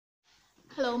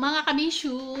Hello mga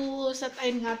ka-BISCIOUS! At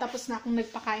ayun nga, tapos na akong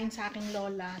nagpakain sa aking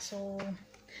lola. So,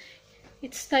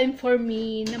 it's time for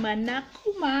me naman na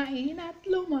kumain at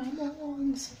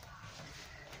lumamon. So,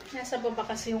 nasa baba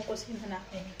kasi yung kusina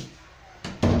natin.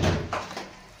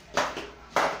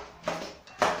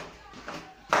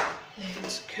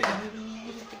 Let's get it on.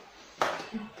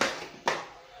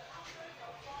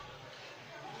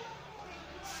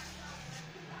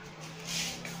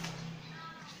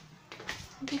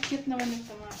 Ang cute naman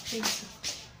ito mga things.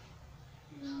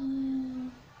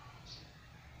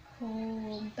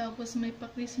 Oh, tapos may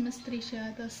pa Christmas tree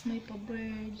siya, tapos may pa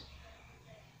bird.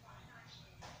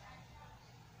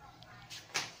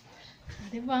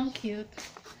 Diba ang cute?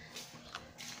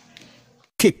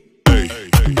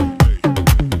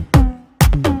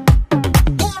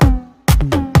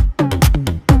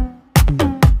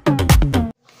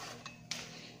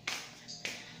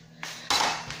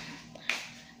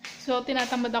 So,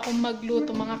 tinatamad akong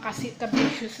magluto mga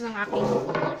ka-BISCIOUS ng aking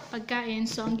pagkain.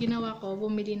 So, ang ginawa ko,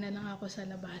 bumili na lang ako sa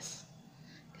labas.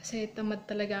 Kasi tamad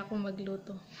talaga akong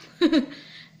magluto.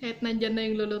 At nandyan na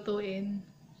yung lulutuin.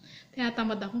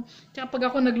 Tinatamad ako. Tsaka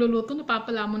pag ako nagluluto,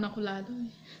 napapalamon ako lalo.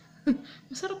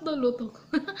 Masarap daw luto ko.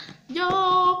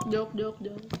 Joke! Joke, joke,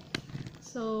 joke.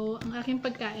 So, ang aking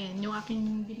pagkain, yung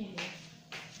aking binili.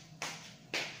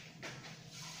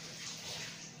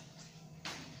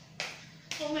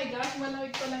 Oh my gosh,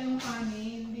 malamig pala yung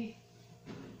kanin.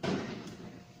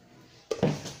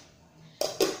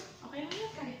 Okay lang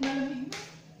yan, kahit malamig na.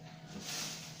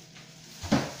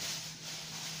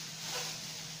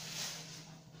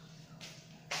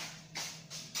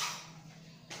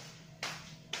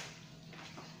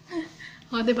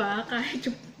 O, diba? Kahit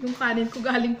yung kanin ko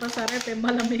galing pa sa ref,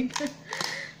 malamig.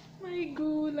 May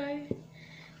gulay.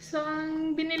 So,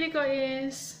 ang binili ko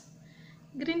is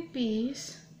green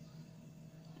peas,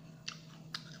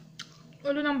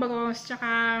 ulo ng bagos,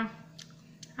 tsaka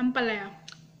ampalaya.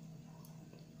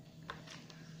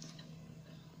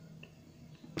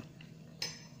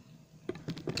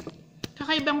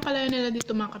 Kakaibang palaya nila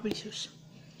dito mga ka-BISCIOUS.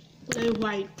 Kulay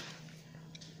white.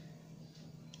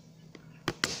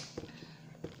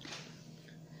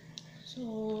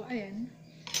 So, ayan.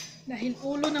 Dahil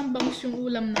ulo ng bangus yung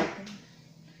ulam natin.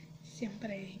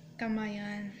 Siyempre,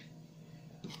 kamayan.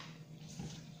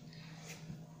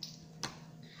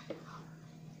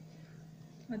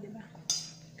 O, diba?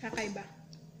 Kakaiba.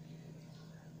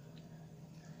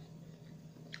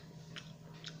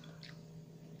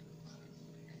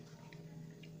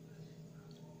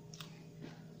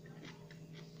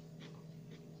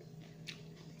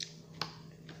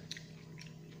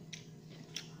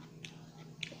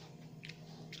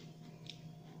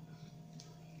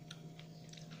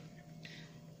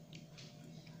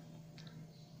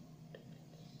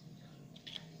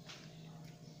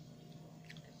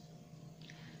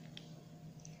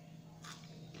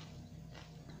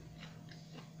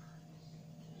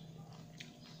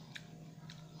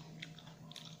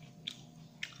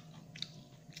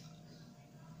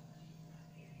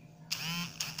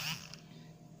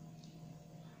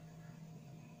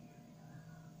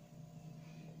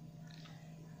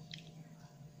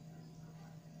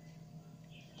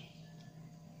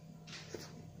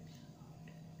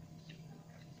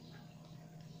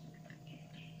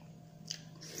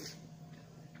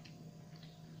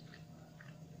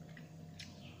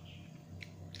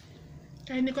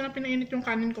 Kaya hindi ko na pinainit yung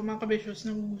kanin ko mga ka-BISCIOUS,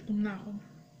 nagugutom na ako.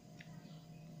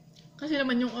 Kasi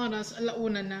naman yung oras,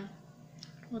 1:00 na.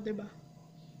 O, diba?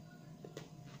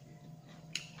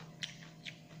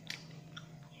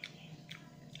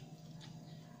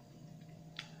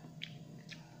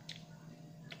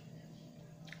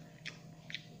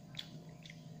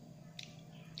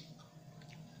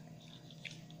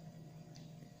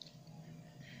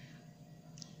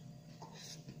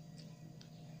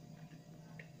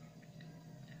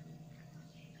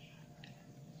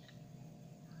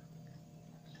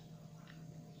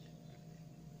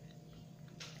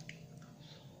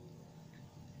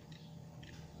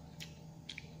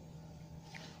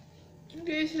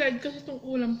 Hindi slide kasi itong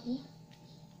ulam ko.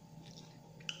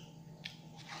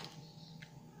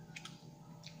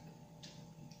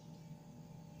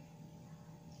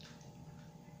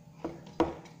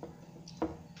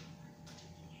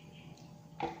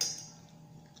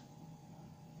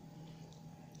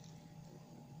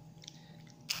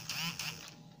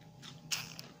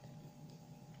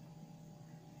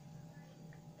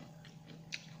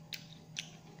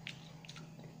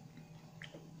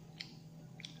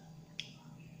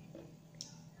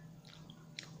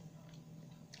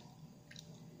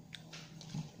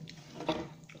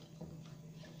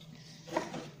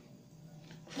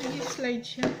 Slide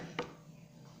siya.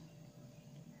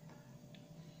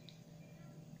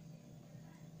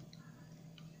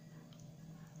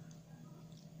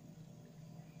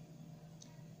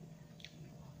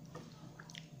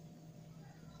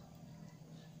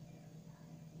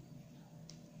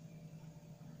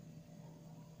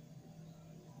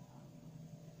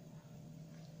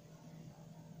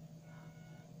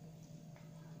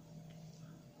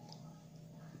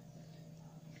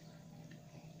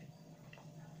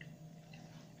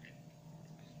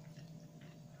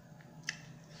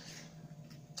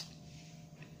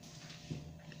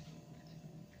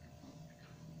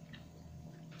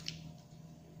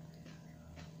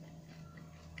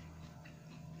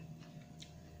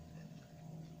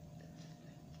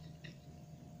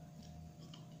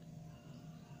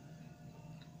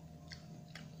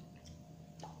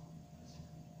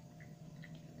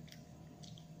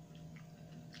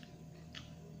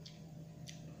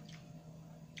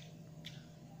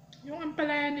 Yung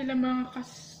ampalaya nila mga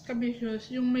kabisyo's,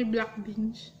 yung may black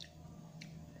beans.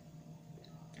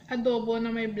 Adobo na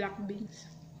may black beans.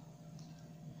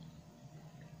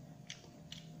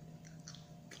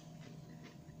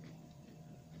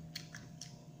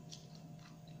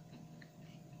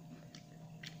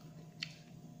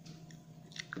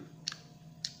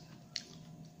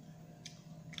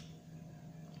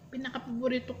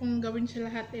 Pinaka-paborito kong gawin sa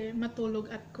lahat matulog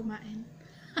at kumain.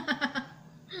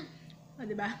 O,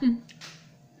 diba?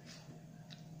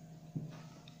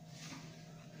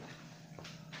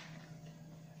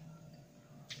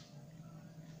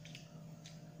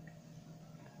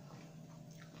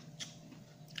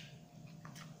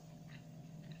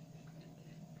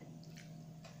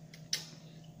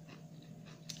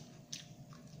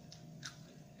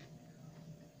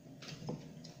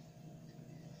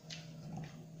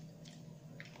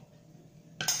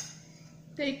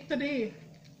 Take 3.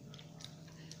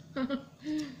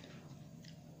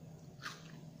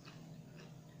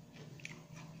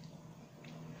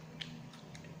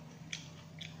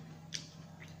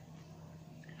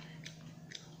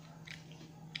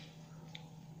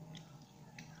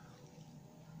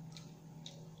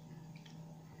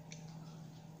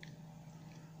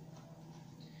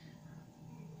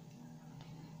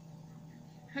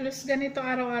 Halos ganito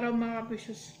araw-araw mga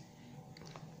kabisyo's.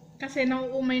 Kasi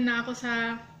nauumay na ako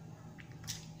sa...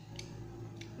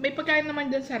 May pagkain naman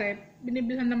dyan sa rep.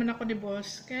 Binibilhan naman ako ni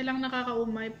boss. Kaya lang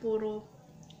nakakaumay. Puro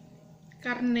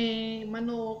karne,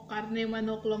 manok,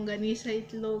 longganisa,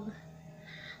 itlog.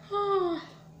 Oh.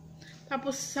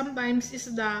 Tapos sometimes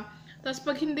isda. Tapos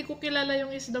pag hindi ko kilala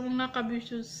yung isda mga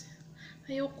kabisyo's,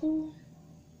 ayoko.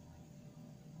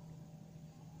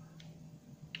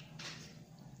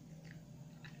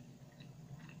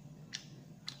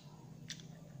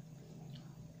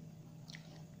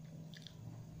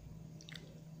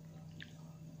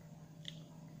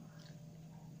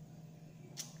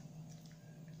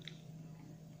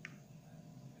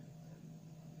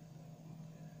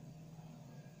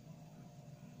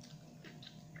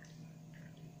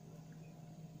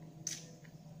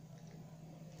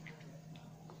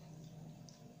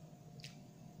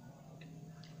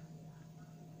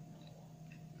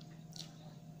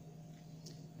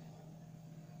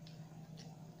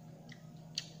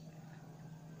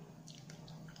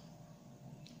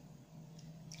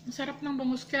 Ang sarap ng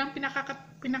bangus. Kaya ang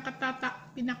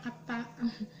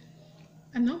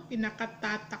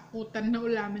pinakatatakutan na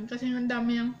ulamin. Kasi ang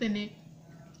dami yung tinik.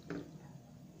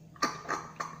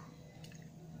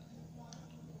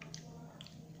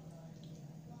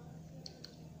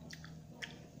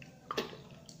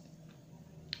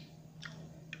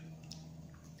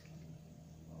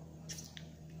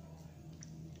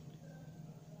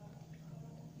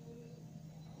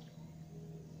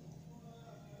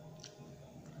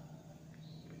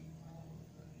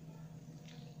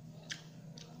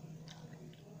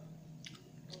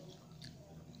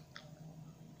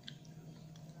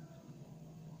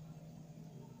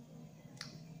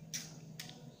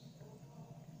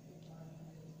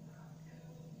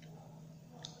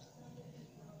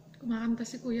 Kumakanta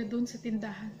si kuya doon sa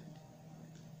tindahan.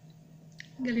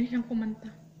 Galing siyang kumanta.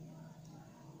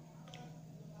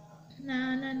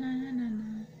 Na na na na na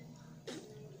na.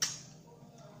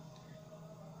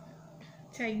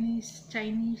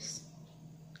 Chinese.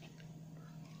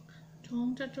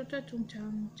 Chong cha chu cha chung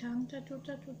chang, chang cha chu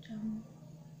cha chu chang.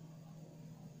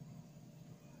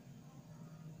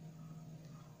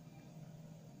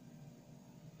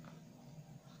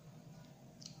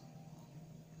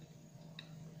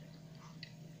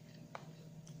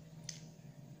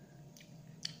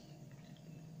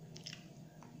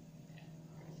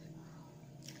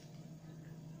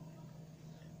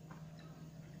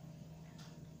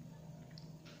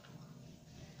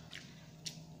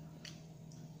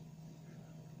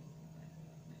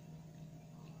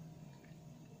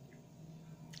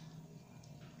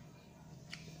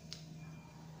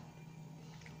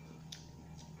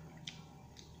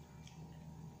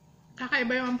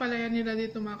 Kakaiba yung ampalaya nila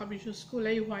dito mga kabisyo's,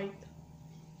 kulay white.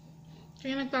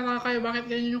 Kaya nagtataka kayo bakit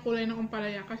ganyan yung kulay ng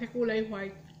ampalaya, kasi kulay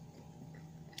white.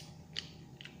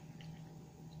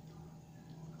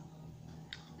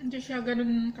 Hindi siya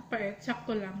ganun kapait,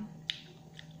 sakto lang.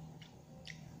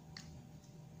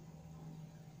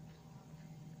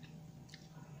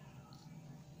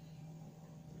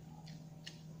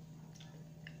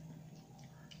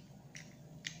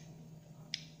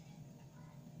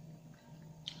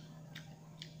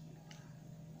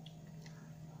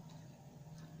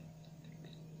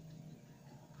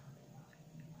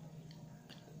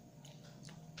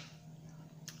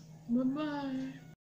 Bye-bye.